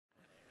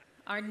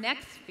Our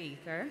next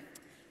speaker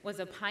was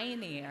a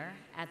pioneer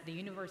at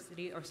the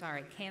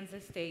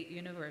Kansas State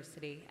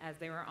University as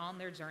they were on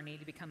their journey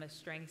to become a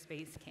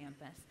strengths-based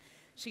campus.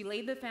 She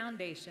laid the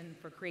foundation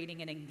for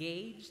creating an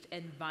engaged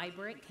and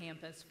vibrant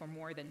campus for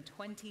more than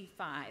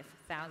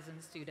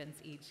 25,000 students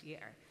each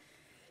year.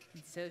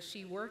 And so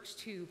she works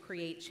to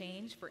create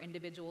change for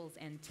individuals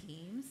and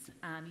teams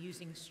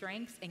using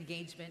strengths,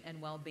 engagement,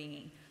 and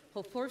well-being.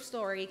 Her full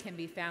story can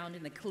be found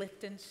in the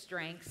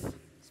CliftonStrengths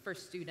for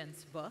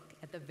Students book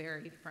at the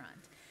very front.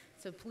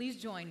 So please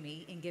join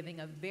me in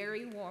giving a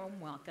very warm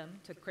welcome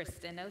to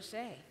Kristen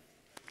O'Shea.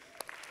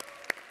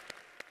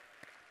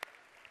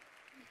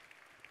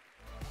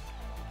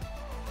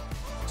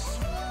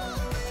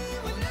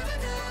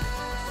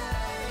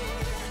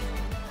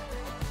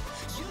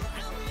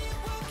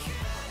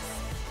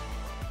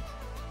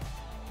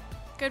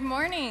 Good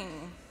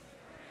morning.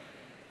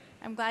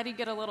 I'm glad you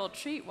get a little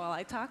treat while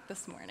I talk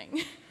this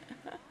morning.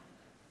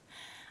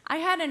 I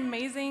had an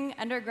amazing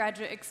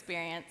undergraduate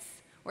experience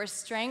where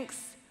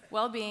strengths,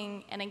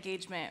 well-being, and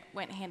engagement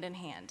went hand in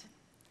hand.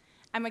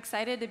 I'm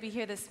excited to be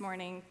here this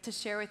morning to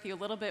share with you a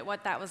little bit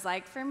what that was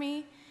like for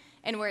me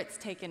and where it's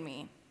taken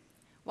me.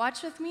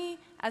 Watch with me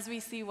as we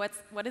see what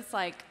it's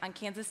like on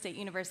Kansas State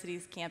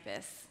University's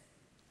campus.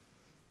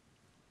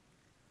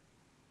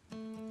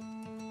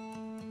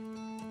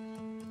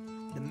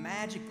 The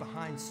magic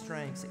behind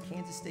strengths at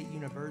Kansas State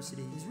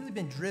University has really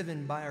been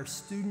driven by our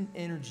student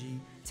energy,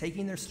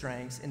 taking their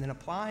strengths and then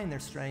applying their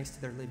strengths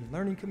to their living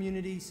learning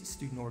communities,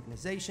 student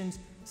organizations,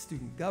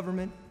 student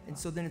government, and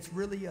so then it's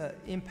really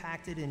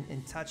impacted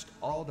and touched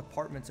all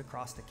departments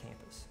across the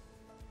campus.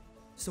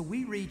 So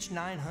we reach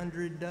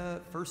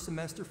 900 first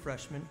semester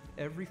freshmen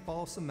every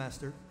fall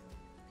semester,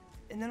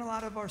 and then a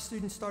lot of our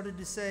students started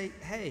to say,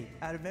 hey,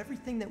 out of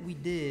everything that we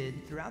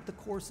did throughout the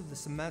course of the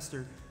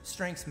semester,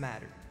 strengths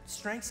mattered.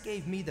 Strengths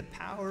gave me the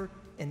power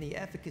and the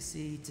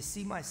efficacy to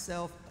see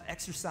myself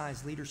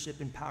exercise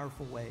leadership in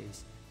powerful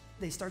ways.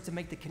 They start to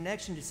make the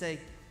connection to say,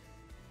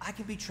 I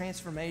can be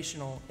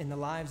transformational in the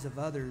lives of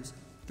others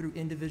through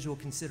individual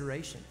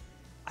consideration.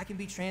 I can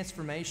be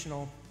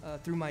transformational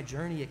through my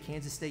journey at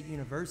Kansas State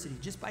University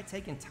just by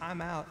taking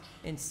time out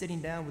and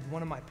sitting down with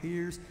one of my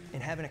peers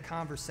and having a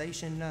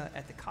conversation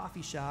at the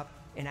coffee shop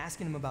and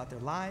asking them about their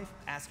life,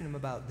 asking them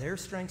about their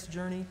strengths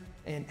journey,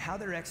 and how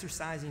they're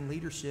exercising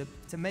leadership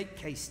to make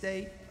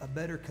K-State a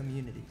better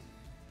community.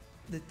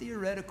 The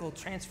theoretical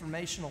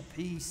transformational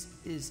piece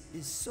is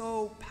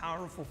so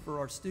powerful for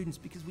our students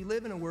because we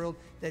live in a world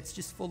that's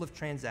just full of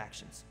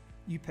transactions.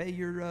 You pay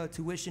your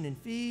tuition and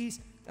fees,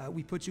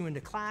 we put you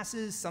into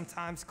classes,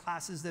 sometimes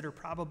classes that are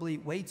probably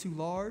way too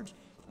large,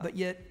 but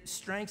yet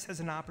strengths has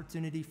an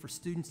opportunity for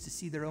students to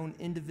see their own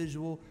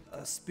individual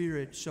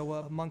spirit show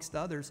up amongst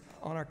others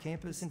on our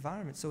campus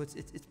environment, so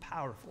it's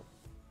powerful.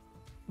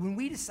 When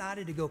we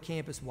decided to go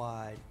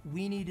campus-wide,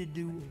 we needed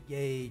to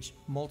engage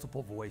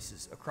multiple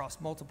voices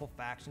across multiple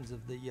factions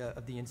of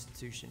the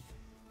institution.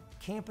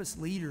 Campus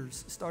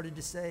leaders started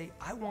to say,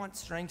 I want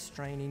strengths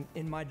training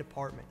in my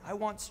department. I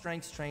want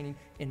strengths training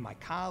in my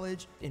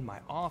college, in my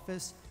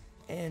office.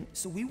 And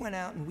so we went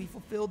out and we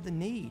fulfilled the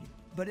need.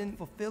 But in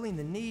fulfilling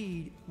the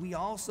need, we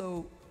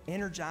also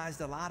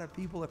energized a lot of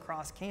people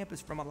across campus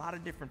from a lot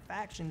of different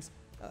factions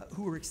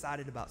who were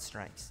excited about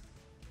strengths.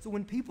 So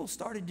when people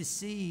started to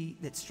see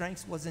that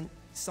strengths wasn't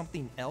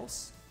something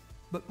else,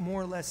 but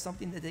more or less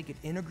something that they could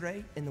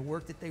integrate in the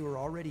work that they were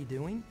already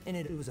doing, and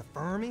it was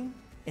affirming,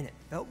 and it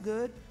felt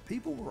good,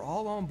 people were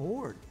all on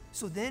board.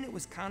 So then it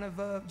was kind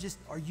of just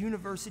our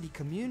university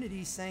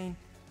community saying,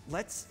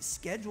 let's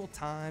schedule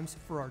times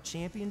for our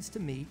champions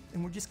to meet,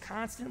 and we're just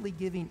constantly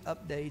giving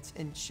updates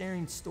and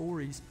sharing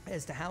stories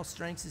as to how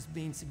strengths is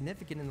being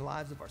significant in the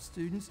lives of our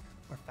students,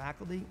 our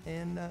faculty,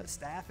 and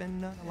staff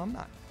and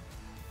alumni.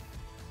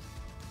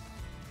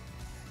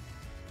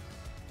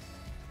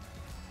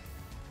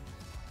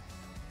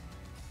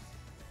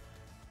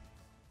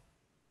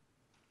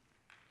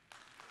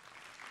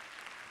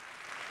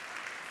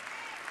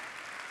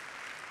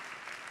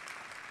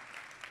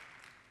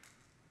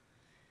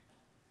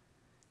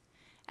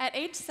 At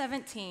age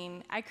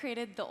 17, I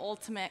created the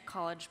ultimate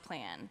college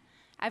plan.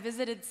 I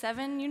visited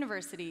 7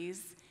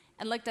 universities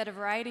and looked at a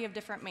variety of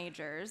different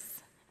majors,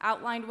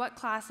 outlined what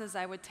classes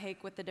I would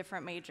take with the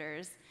different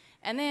majors,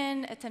 and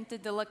then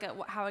attempted to look at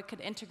how I could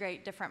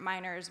integrate different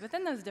minors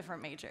within those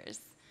different majors.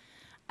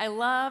 I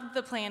loved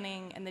the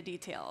planning and the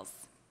details,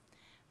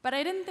 but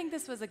I didn't think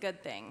this was a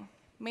good thing,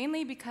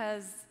 mainly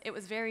because it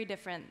was very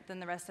different than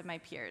the rest of my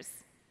peers.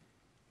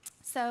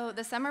 So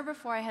the summer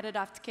before I headed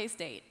off to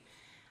K-State,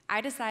 I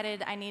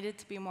decided I needed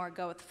to be more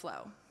go with the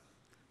flow,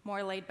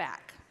 more laid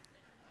back.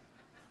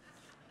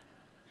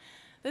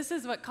 This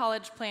is what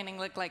college planning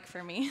looked like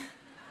for me.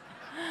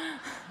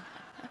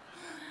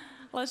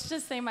 Let's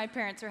just say my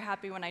parents were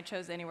happy when I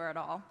chose anywhere at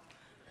all.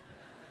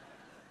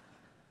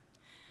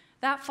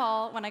 That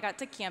fall, when I got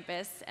to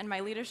campus and my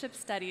leadership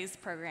studies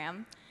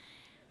program,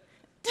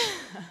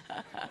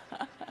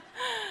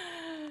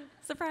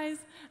 surprise,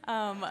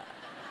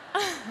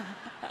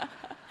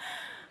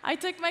 I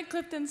took my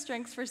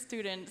CliftonStrengths for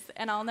students,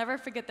 and I'll never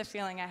forget the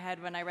feeling I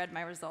had when I read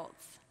my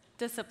results.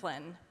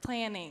 Discipline,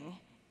 planning,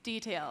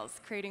 details,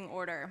 creating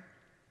order.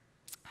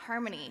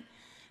 Harmony,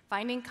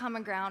 finding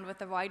common ground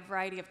with a wide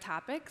variety of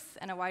topics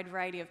and a wide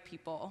variety of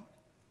people.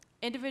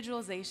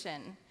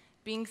 Individualization,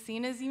 being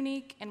seen as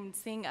unique and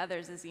seeing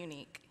others as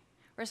unique.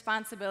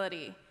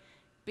 Responsibility,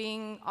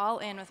 being all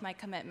in with my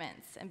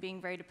commitments and being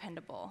very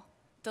dependable.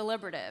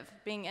 Deliberative,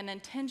 being an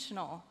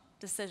intentional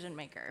decision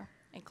maker,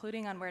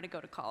 including on where to go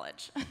to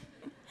college.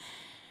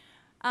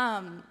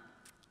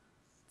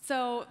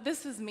 So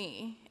this was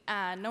me,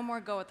 no more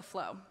go with the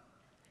flow.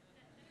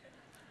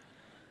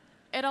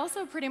 It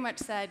also pretty much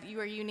said you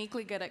are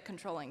uniquely good at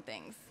controlling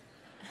things.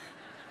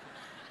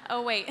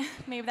 Oh wait,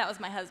 maybe that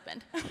was my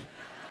husband.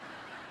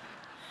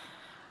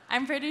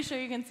 I'm pretty sure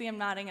you can see him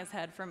nodding his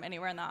head from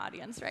anywhere in the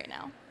audience right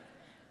now.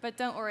 But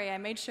don't worry, I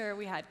made sure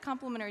we had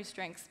complementary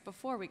strengths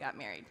before we got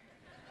married.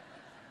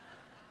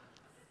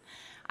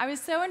 I was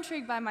so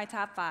intrigued by my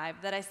top 5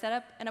 that I set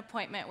up an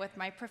appointment with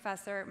my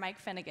professor, Mike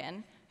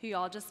Finnegan, who you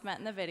all just met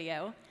in the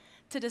video,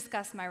 to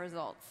discuss my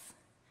results.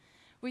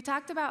 We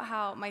talked about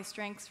how my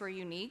strengths were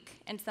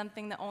unique and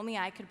something that only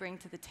I could bring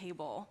to the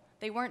table.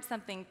 They weren't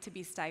something to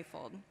be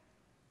stifled.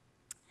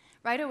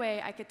 Right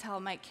away, I could tell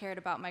Mike cared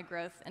about my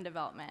growth and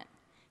development.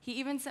 He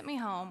even sent me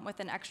home with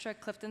an extra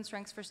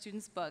CliftonStrengths for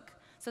Students book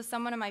so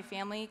someone in my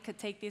family could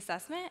take the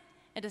assessment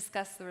and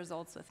discuss the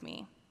results with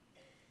me.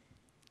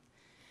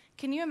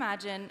 Can you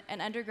imagine an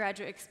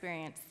undergraduate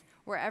experience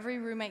where every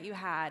roommate you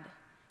had,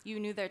 you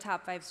knew their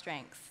top 5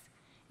 strengths,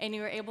 and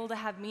you were able to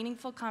have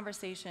meaningful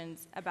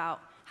conversations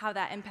about how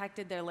that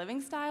impacted their living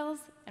styles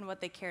and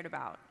what they cared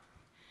about?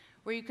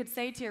 Where you could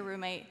say to your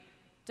roommate,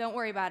 "Don't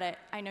worry about it,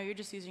 I know you're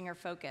just using your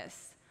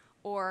focus,"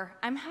 or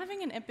 "I'm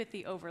having an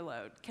empathy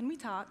overload, can we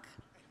talk?"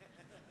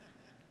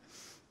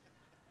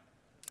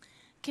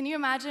 Can you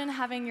imagine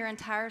having your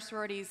entire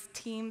sorority's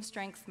team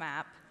strengths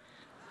map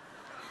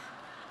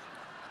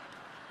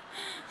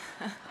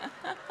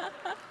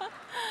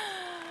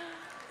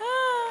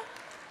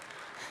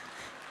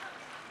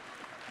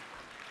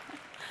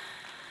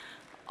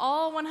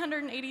all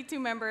 182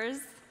 members,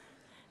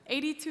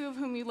 82 of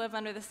whom you live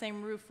under the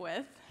same roof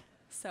with,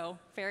 so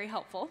very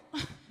helpful.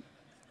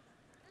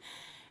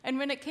 And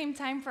when it came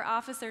time for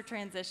officer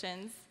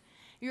transitions,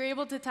 you were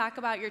able to talk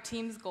about your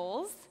team's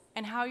goals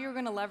and how you're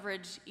going to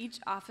leverage each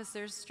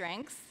officer's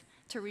strengths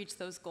to reach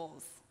those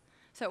goals.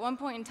 So at one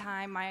point in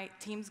time, my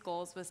team's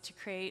goals was to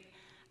create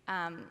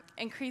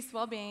increased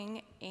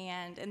well-being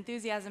and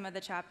enthusiasm of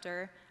the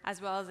chapter, as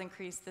well as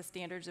increase the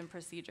standards and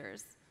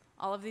procedures.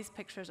 All of these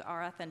pictures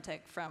are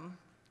authentic from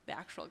the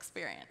actual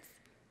experience.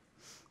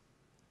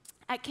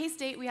 At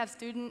K-State, we have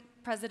student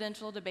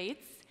presidential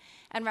debates,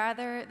 and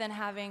rather than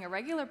having a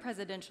regular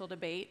presidential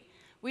debate,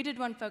 we did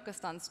one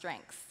focused on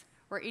strengths,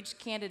 where each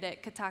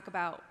candidate could talk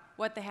about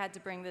what they had to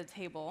bring to the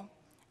table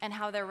and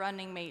how their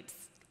running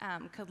mates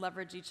could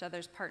leverage each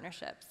other's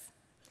partnerships.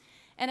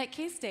 And at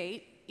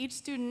K-State, each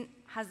student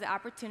has the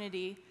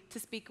opportunity to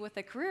speak with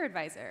a career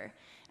advisor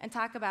and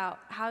talk about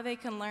how they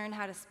can learn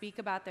how to speak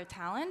about their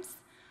talents,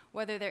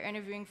 whether they're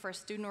interviewing for a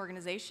student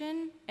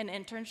organization, an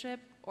internship,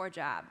 or a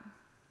job.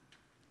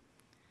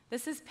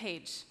 This is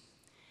Paige.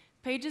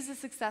 Paige is a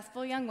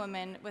successful young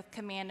woman with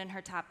command in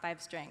her top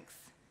 5 strengths.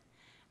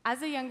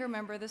 As a younger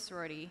member of the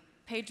sorority,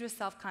 Paige was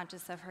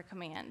self-conscious of her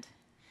command.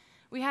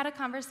 We had a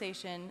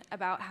conversation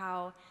about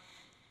how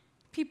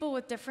people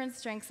with different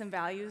strengths and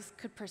values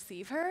could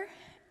perceive her,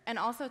 and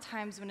also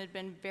times when it had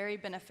been very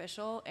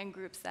beneficial in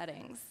group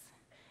settings.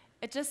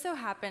 It just so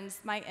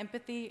happens my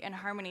empathy and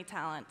harmony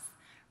talents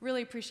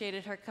really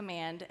appreciated her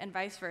command and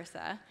vice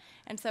versa,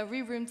 and so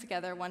we roomed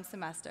together one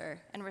semester,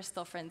 and we're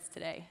still friends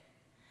today.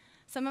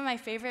 Some of my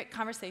favorite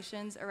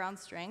conversations around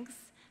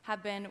strengths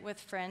have been with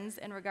friends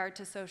in regard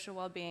to social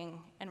well-being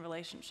and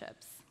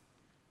relationships.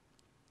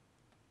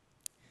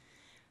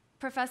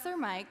 Professor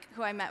Mike,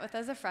 who I met with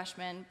as a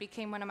freshman,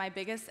 became one of my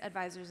biggest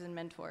advisors and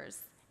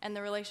mentors, and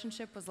the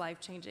relationship was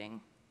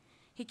life-changing.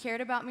 He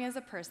cared about me as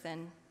a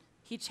person,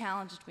 he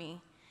challenged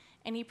me,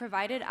 and he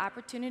provided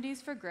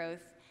opportunities for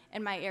growth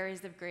in my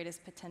areas of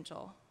greatest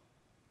potential.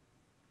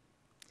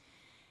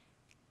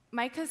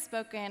 Mike has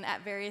spoken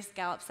at various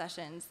Gallup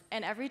sessions,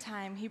 and every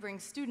time he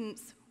brings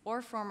students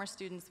or former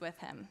students with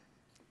him.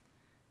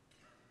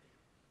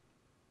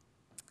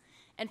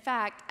 In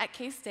fact, at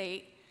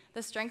K-State,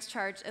 the Strengths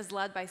Charge is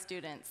led by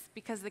students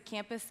because the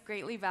campus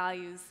greatly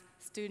values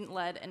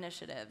student-led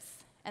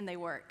initiatives, and they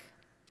work.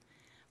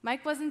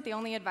 Mike wasn't the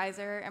only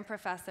advisor and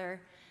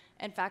professor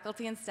and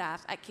faculty and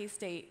staff at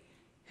K-State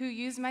who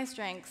used my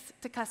strengths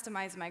to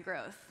customize my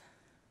growth.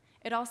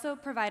 It also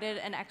provided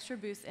an extra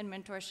boost in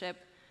mentorship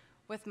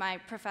with my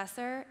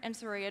professor and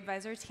sorority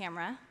advisor,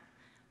 Tamra,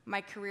 my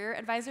career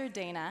advisor,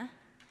 Dana,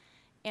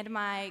 and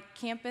my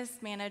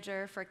campus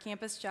manager for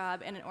campus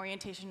job and an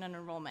orientation and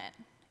enrollment,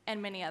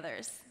 and many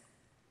others.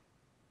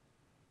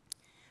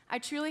 I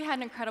truly had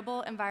an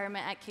incredible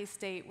environment at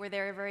K-State where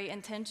there were very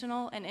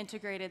intentional and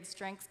integrated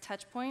strengths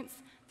touchpoints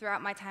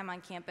throughout my time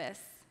on campus.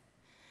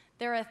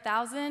 There are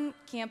 1,000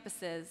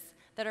 campuses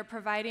that that are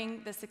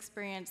providing this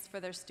experience for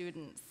their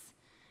students,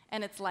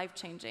 and it's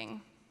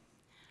life-changing.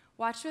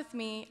 Watch with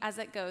me as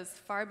it goes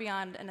far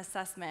beyond an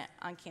assessment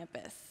on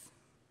campus.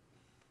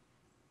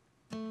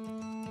 I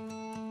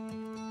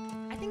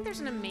think there's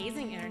an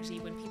amazing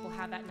energy when people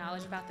have that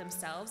knowledge about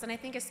themselves, and I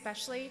think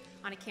especially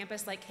on a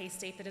campus like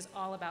K-State that is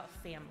all about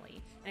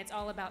family, and it's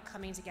all about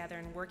coming together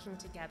and working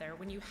together.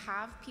 When you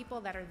have people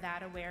that are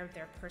that aware of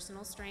their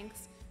personal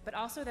strengths, but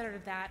also that are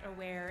that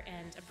aware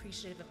and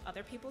appreciative of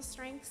other people's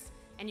strengths,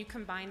 and you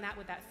combine that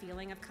with that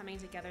feeling of coming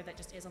together that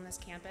just is on this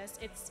campus,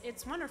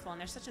 it's wonderful,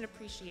 and there's such an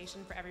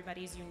appreciation for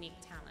everybody's unique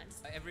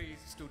talents. Every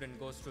student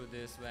goes through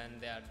this when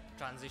they are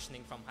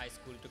transitioning from high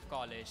school to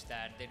college,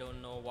 that they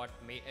don't know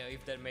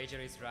if their major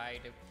is right,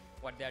 if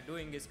what they are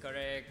doing is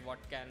correct, what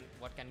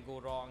can go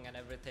wrong and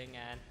everything.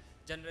 And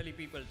generally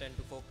people tend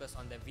to focus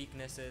on their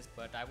weaknesses,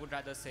 but I would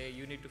rather say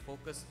you need to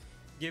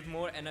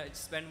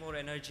spend more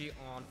energy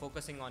on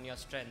focusing on your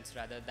strengths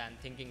rather than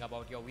thinking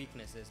about your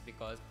weaknesses,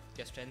 because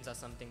your strengths are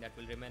something that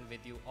will remain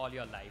with you all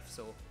your life.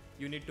 So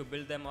you need to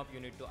build them up, you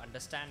need to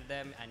understand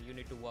them, and you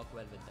need to work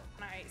well with them.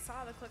 When I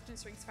saw the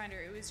CliftonStrengths Finder,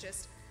 it was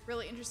just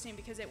really interesting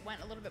because it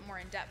went a little bit more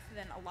in depth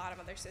than a lot of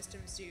other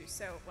systems do.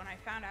 So when I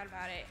found out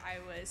about it, I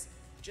was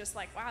just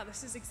like, wow,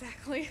 this is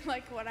exactly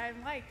like what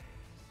I'm like.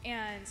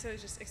 And so it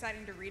was just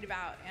exciting to read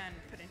about and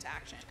put into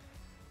action.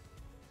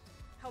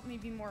 Helped me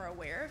be more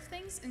aware of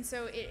things, and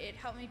so it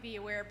helped me be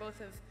aware both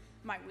of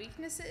my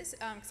weaknesses,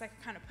 because I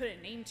could kind of put a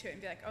name to it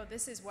and be like, oh,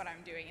 this is what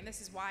I'm doing, and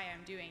this is why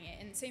I'm doing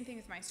it. And same thing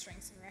with my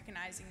strengths, and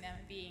recognizing them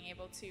and being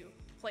able to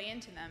play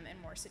into them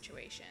in more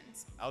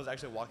situations. I was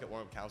actually a walk-up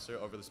warm-up counselor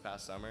over this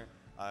past summer,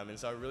 and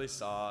so I really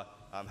saw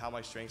how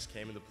my strengths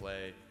came into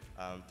play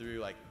through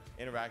like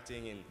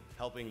interacting and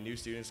helping new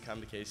students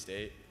come to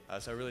K-State.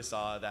 So I really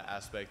saw that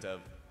aspect of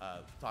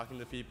talking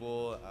to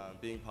people,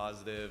 being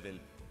positive, and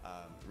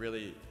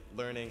really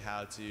learning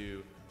how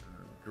to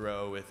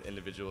grow with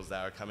individuals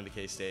that are coming to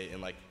K-State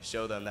and like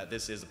show them that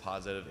this is a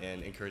positive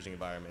and encouraging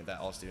environment that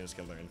all students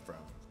can learn from.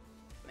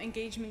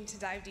 Engaged me to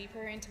dive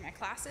deeper into my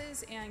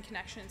classes and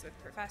connections with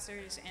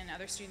professors and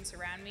other students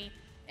around me,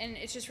 and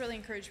it's just really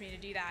encouraged me to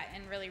do that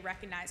and really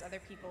recognize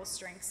other people's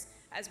strengths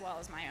as well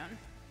as my own.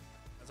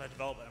 As I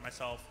develop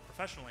myself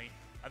professionally,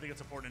 I think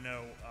it's important to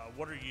know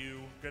what are you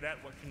good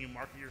at, what can you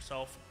market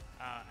yourself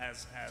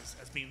as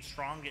being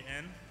strong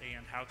in,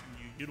 and how can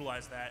you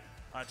utilize that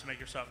to make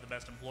yourself the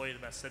best employee, the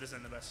best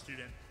citizen, the best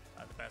student,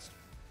 the best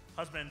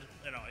husband.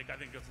 You know, I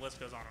think the list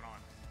goes on and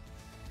on.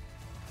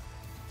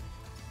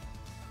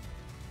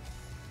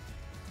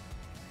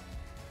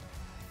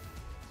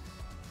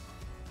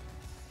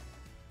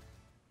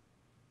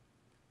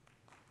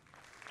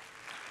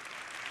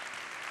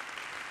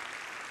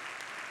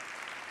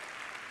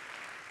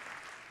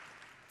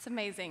 It's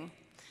amazing.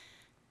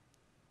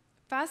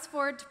 Fast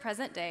forward to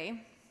present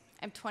day.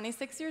 I'm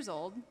 26 years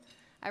old.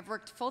 I've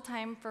worked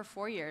full-time for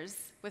 4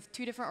 years with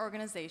 2 different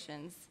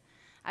organizations.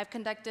 I've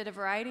conducted a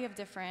variety of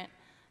different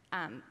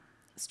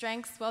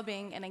strengths,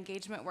 well-being, and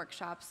engagement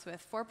workshops with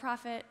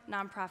for-profit,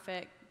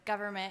 nonprofit,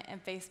 government, and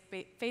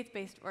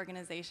faith-based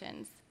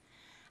organizations.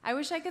 I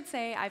wish I could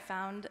say I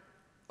found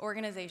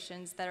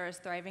organizations that are as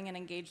thriving and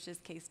engaged as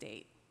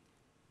K-State,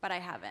 but I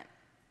haven't.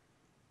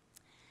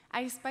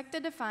 I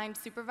expected to find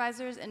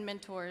supervisors and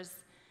mentors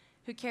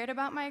who cared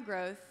about my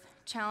growth,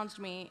 challenged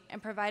me,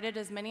 and provided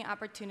as many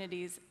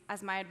opportunities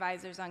as my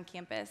advisors on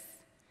campus.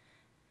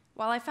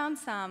 While I found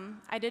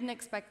some, I didn't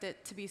expect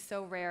it to be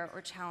so rare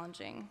or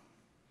challenging.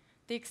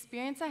 The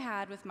experience I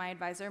had with my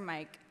advisor,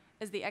 Mike,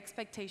 is the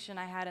expectation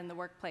I had in the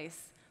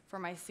workplace for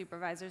my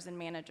supervisors and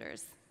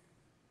managers.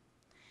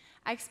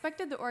 I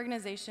expected the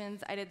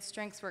organizations I did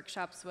strengths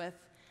workshops with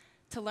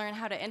to learn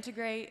how to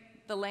integrate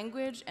the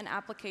language and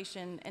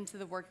application into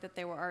the work that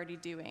they were already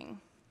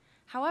doing.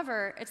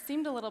 However, it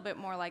seemed a little bit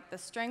more like the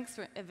strengths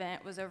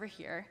event was over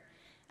here,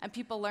 and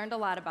people learned a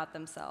lot about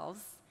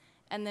themselves,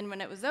 and then when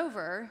it was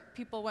over,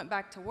 people went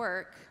back to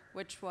work,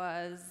 which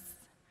was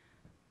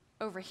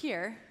over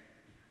here,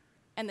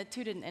 and the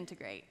two didn't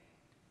integrate.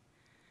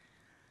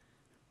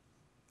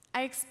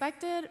 I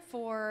expected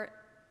for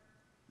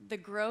the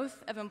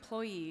growth of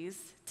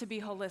employees to be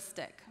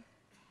holistic.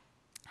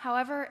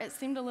 However, it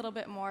seemed a little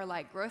bit more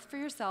like growth for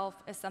yourself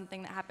is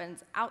something that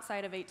happens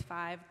outside of 8 to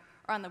 5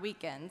 or on the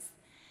weekends,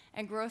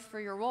 and growth for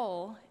your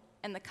role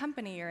and the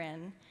company you're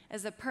in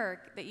is a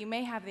perk that you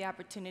may have the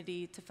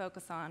opportunity to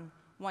focus on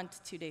 1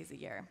 to 2 days a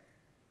year.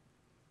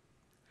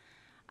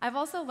 I've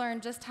also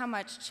learned just how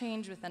much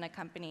change within a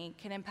company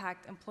can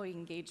impact employee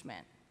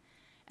engagement,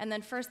 and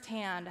then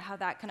firsthand how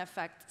that can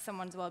affect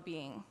someone's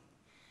well-being.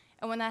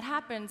 And when that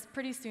happens,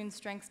 pretty soon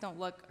strengths don't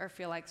look or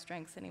feel like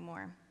strengths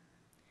anymore.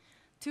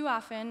 Too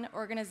often,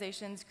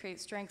 organizations create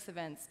strengths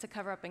events to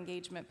cover up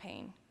engagement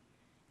pain,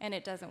 and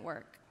it doesn't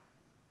work.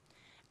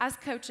 As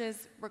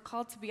coaches, we're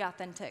called to be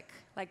authentic,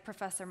 like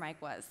Professor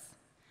Mike was.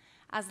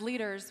 As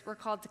leaders, we're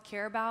called to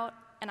care about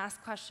and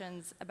ask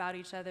questions about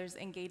each other's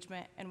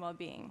engagement and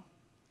well-being.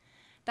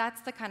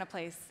 That's the kind of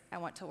place I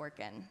want to work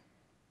in.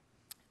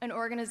 An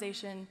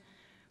organization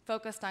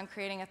focused on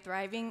creating a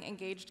thriving,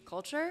 engaged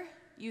culture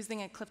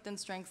using a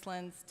CliftonStrengths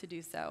lens to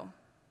do so.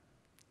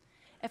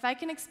 If I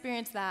can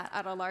experience that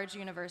at a large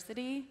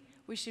university,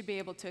 we should be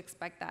able to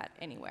expect that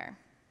anywhere.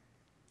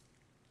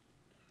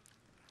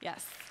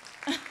 Yes.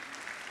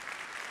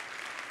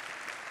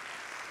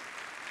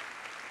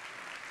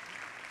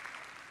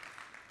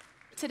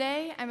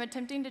 Today, I'm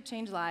attempting to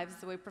change lives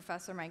the way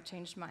Professor Mike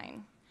changed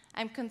mine.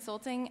 I'm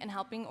consulting and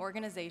helping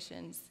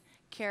organizations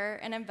care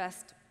and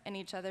invest in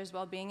each other's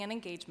well-being and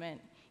engagement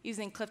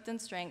using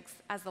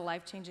CliftonStrengths as the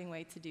life-changing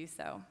way to do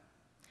so.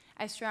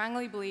 I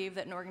strongly believe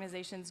that an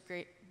organization's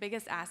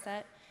biggest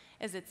asset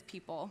is its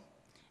people,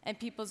 and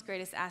people's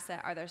greatest asset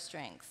are their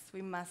strengths.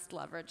 We must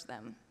leverage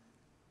them.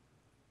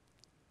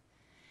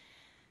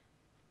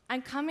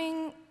 I'm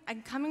coming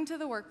to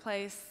the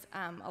workplace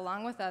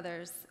along with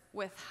others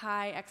with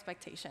high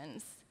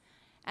expectations,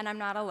 and I'm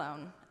not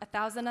alone.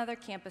 1,000 other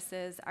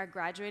campuses are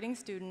graduating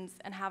students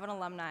and have an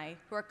alumni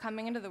who are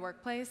coming into the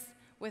workplace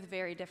with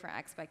very different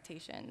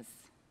expectations.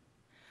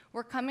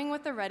 We're coming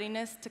with a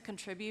readiness to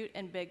contribute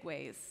in big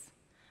ways.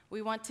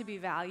 We want to be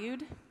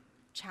valued,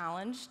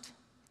 challenged,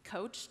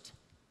 coached.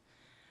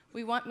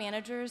 We want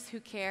managers who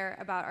care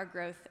about our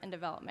growth and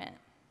development.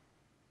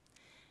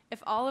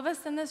 If all of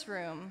us in this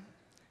room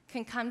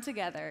can come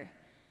together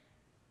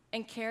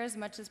and care as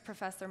much as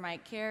Professor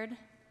Mike cared,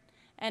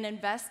 and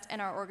invest in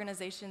our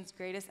organization's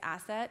greatest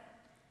asset,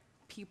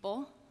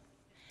 people,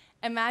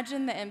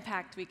 imagine the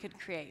impact we could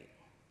create.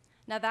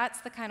 Now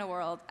that's the kind of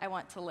world I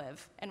want to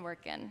live and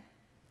work in.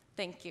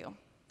 Thank you.